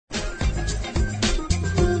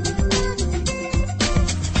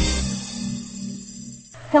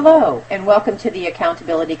Hello, and welcome to the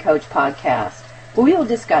Accountability Coach podcast, where we will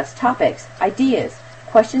discuss topics, ideas,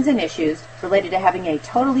 questions, and issues related to having a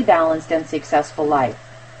totally balanced and successful life.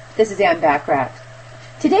 This is Ann Backrack.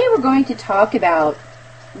 Today we're going to talk about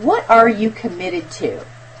what are you committed to?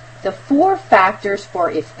 The 4 factors for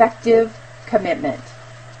effective commitment.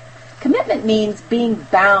 Commitment means being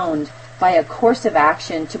bound by a course of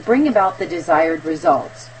action to bring about the desired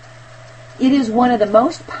results. It is one of the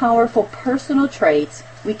most powerful personal traits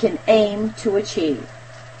we can aim to achieve.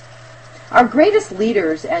 Our greatest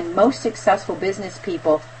leaders and most successful business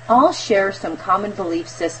people all share some common belief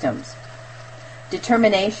systems: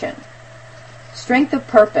 determination, strength of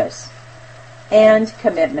purpose, and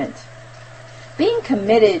commitment. Being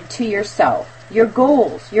committed to yourself, your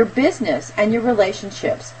goals, your business, and your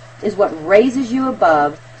relationships is what raises you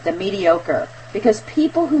above the mediocre, because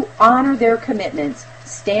people who honor their commitments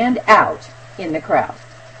stand out in the crowd.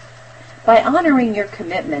 By honoring your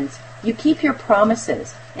commitments, you keep your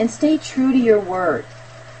promises and stay true to your word.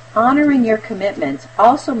 Honoring your commitments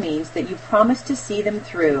also means that you promise to see them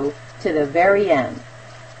through to the very end,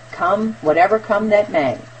 come whatever come that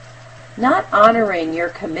may. Not honoring your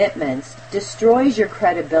commitments destroys your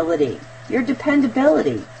credibility, your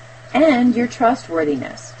dependability, and your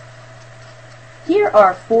trustworthiness. Here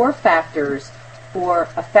are 4 factors for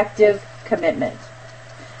effective commitment.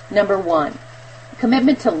 Number 1,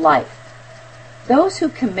 commitment to life. Those who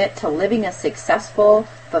commit to living a successful,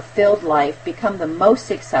 fulfilled life become the most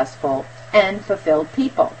successful and fulfilled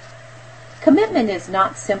people. Commitment is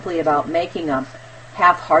not simply about making a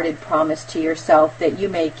half-hearted promise to yourself that you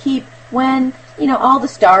may keep when, all the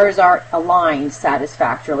stars are aligned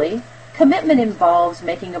satisfactorily. Commitment involves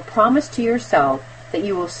making a promise to yourself that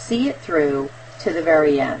you will see it through to the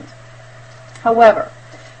very end. However,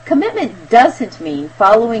 commitment doesn't mean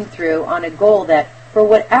following through on a goal that, for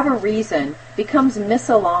whatever reason, becomes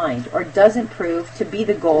misaligned or doesn't prove to be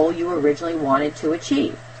the goal you originally wanted to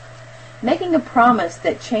achieve. Making a promise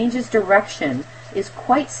that changes direction is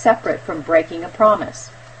quite separate from breaking a promise.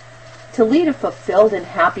 To lead a fulfilled and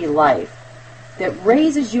happy life that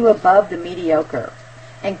raises you above the mediocre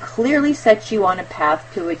and clearly sets you on a path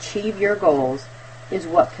to achieve your goals is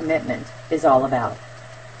what commitment is all about.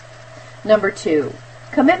 Number 2,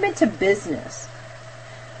 commitment to business.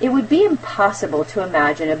 It would be impossible to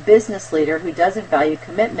imagine a business leader who doesn't value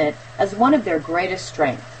commitment as one of their greatest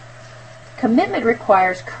strengths. Commitment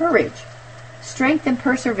requires courage, strength, and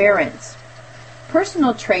perseverance.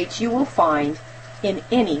 Personal traits you will find in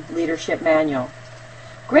any leadership manual.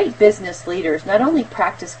 Great business leaders not only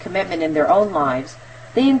practice commitment in their own lives,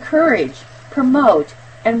 they encourage, promote,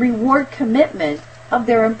 and reward commitment of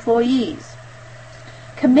their employees.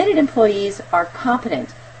 Committed employees are competent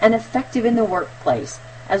and effective in the workplace,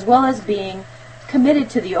 as well as being committed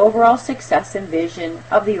to the overall success and vision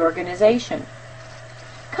of the organization.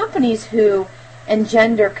 Companies who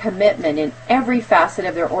engender commitment in every facet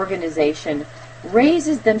of their organization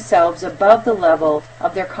raises themselves above the level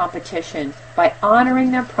of their competition by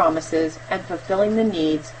honoring their promises and fulfilling the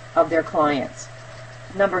needs of their clients.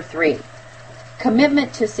 Number 3,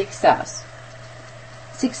 commitment to success.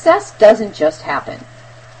 Success doesn't just happen.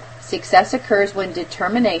 Success occurs when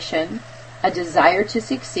determination, a desire to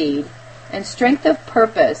succeed, and strength of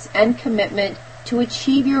purpose and commitment to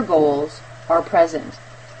achieve your goals are present.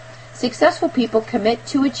 Successful people commit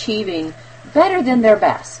to achieving better than their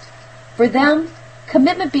best. For them,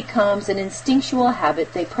 commitment becomes an instinctual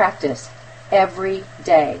habit they practice every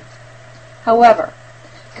day. However,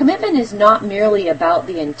 commitment is not merely about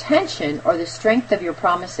the intention or the strength of your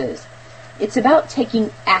promises. It's about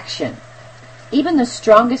taking action. Even the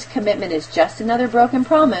strongest commitment is just another broken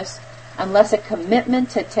promise unless a commitment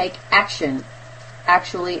to take action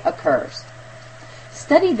actually occurs.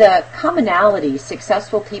 Study the commonalities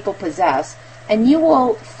successful people possess, and you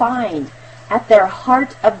will find at their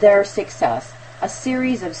heart of their success a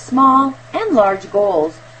series of small and large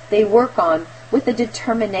goals they work on with a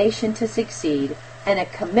determination to succeed and a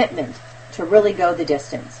commitment to really go the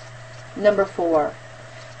distance. Number 4,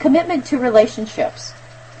 commitment to relationships.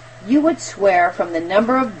 You would swear from the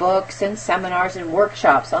number of books and seminars and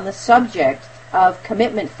workshops on the subject of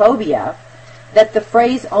commitment phobia that the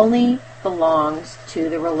phrase only belongs to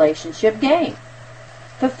the relationship game.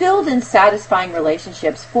 Fulfilled and satisfying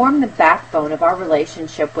relationships form the backbone of our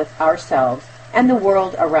relationship with ourselves and the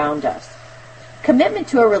world around us. Commitment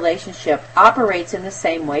to a relationship operates in the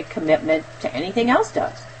same way commitment to anything else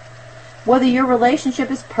does. Whether your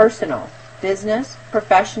relationship is personal, business,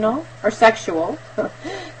 professional, or sexual,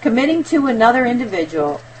 committing to another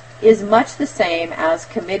individual is much the same as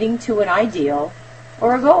committing to an ideal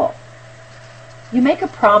or a goal. You make a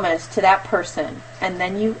promise to that person, and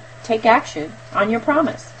then you take action on your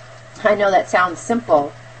promise. I know that sounds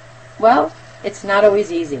simple. Well, it's not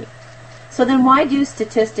always easy. So then why do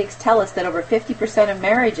statistics tell us that over 50% of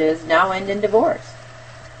marriages now end in divorce?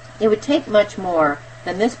 It would take much more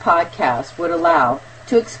than this podcast would allow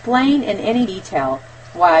to explain in any detail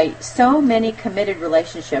why so many committed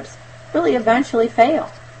relationships really eventually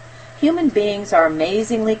fail. Human beings are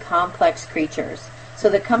amazingly complex creatures, so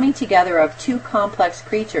the coming together of two complex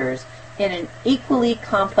creatures in an equally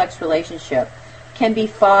complex relationship can be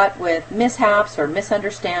fought with mishaps or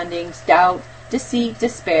misunderstandings, doubt, deceit,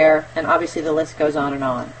 despair, and obviously the list goes on and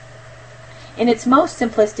on. In its most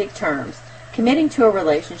simplistic terms, committing to a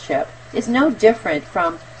relationship is no different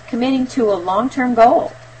from committing to a long-term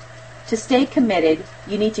goal. To stay committed,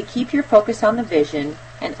 you need to keep your focus on the vision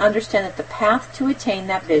and understand that the path to attain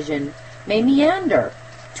that vision may meander,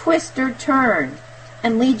 twist or turn,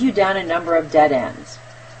 and lead you down a number of dead ends.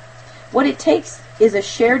 What it takes is a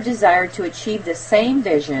shared desire to achieve the same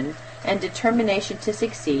vision and determination to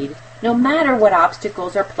succeed, no matter what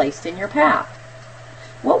obstacles are placed in your path.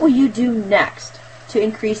 What will you do next to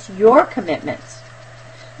increase your commitments?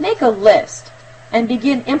 Make a list and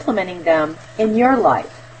begin implementing them in your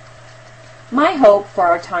life. My hope for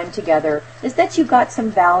our time together is that you got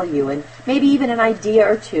some value and maybe even an idea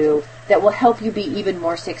or two that will help you be even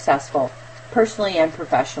more successful, personally and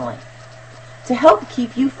professionally. To help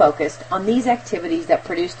keep you focused on these activities that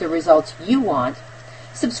produce the results you want,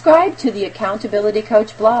 subscribe to the Accountability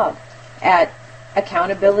Coach blog at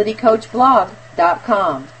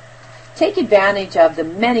accountabilitycoachblog.com. Take advantage of the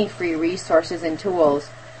many free resources and tools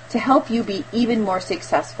to help you be even more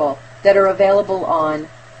successful that are available on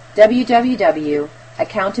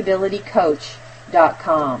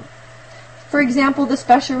www.accountabilitycoach.com. For example, the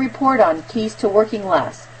special report on keys to working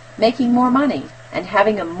less, making more money, and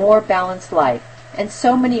having a more balanced life, and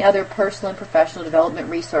so many other personal and professional development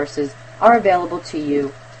resources are available to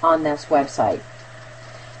you on this website.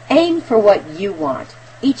 Aim for what you want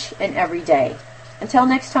each and every day. Until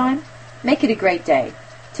next time, make it a great day,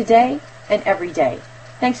 today and every day.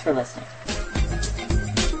 Thanks for listening.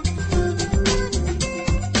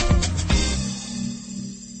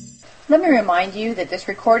 Let me remind you that this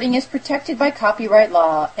recording is protected by copyright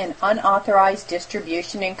law and unauthorized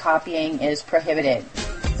distribution and copying is prohibited.